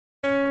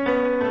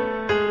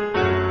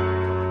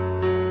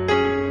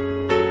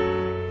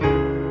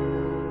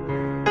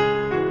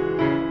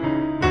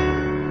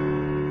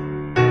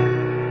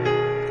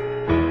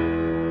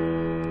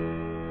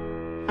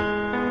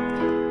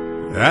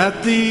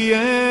At the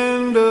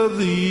end of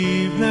the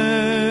evening,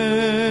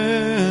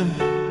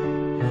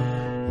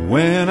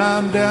 when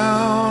I'm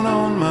down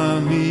on my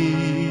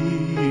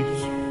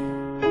knees,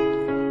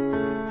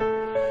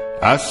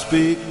 I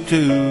speak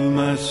to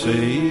my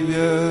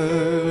Savior.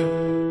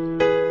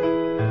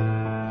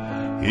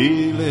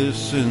 He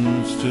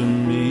listens to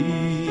me,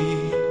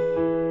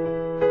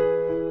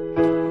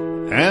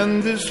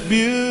 and this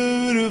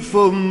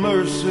beautiful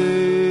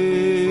mercy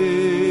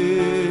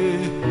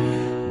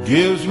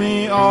gives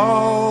me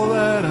all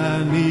that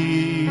I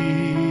need.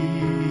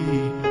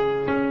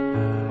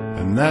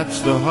 And that's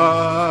the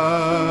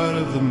heart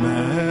of the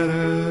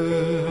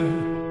matter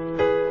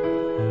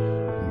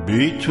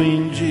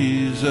between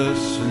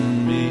Jesus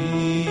and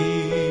me.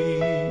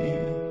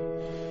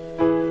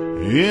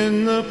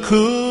 In the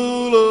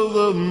cool of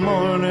the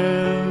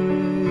morning,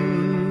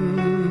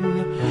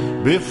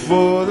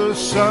 before the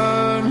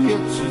sun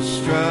hits its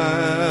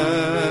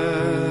stride,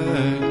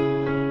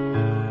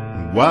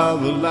 while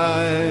the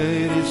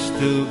light is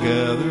still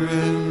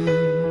gathering,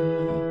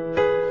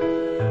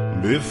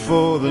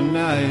 before the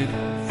night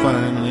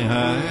finally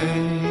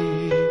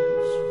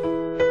hides,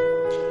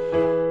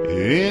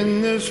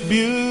 in this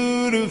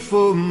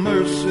beautiful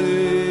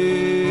mercy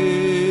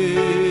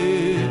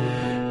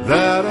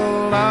that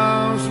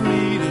allows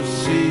me to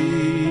see,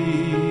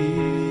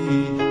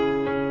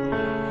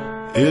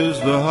 is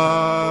the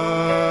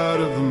heart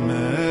of the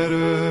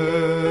matter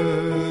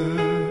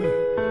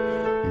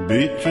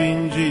between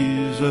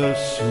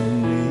Jesus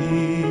and me.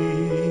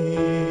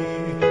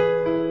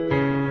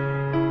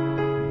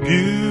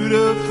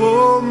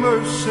 Beautiful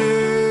mercy,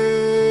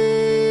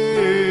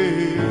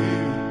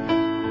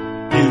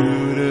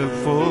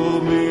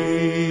 beautiful me.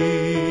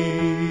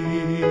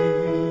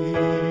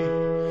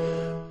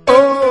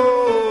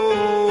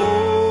 Oh,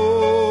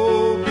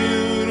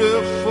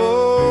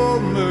 beautiful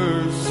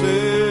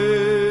mercy,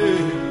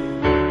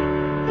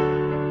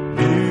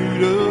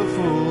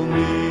 beautiful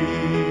me.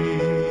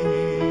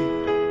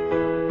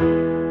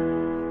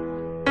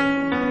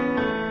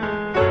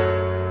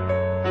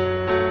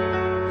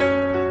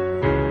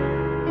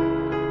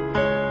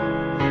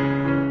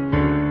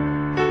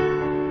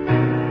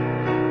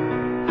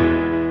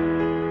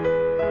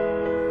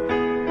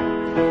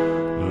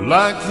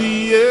 Like the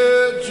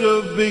edge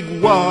of big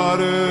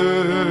water,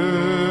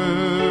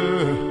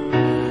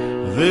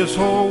 this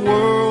whole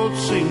world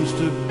seems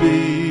to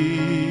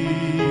be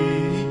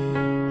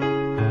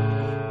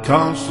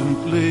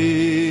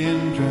constantly in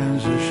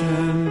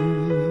transition,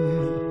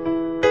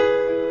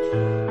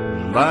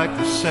 like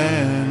the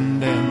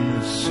sand and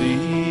the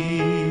sea.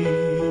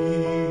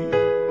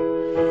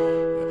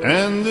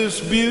 And this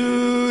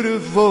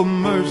beautiful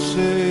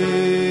mercy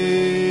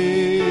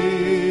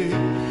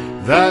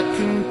that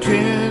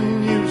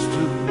continues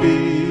to be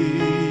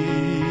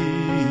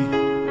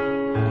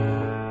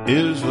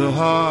is the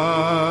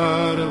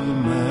heart of the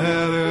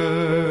matter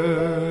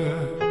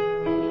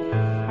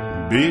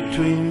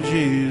between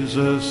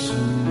Jesus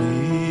and me.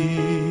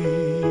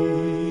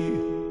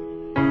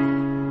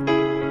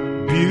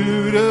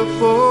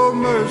 Beautiful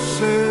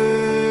mercy,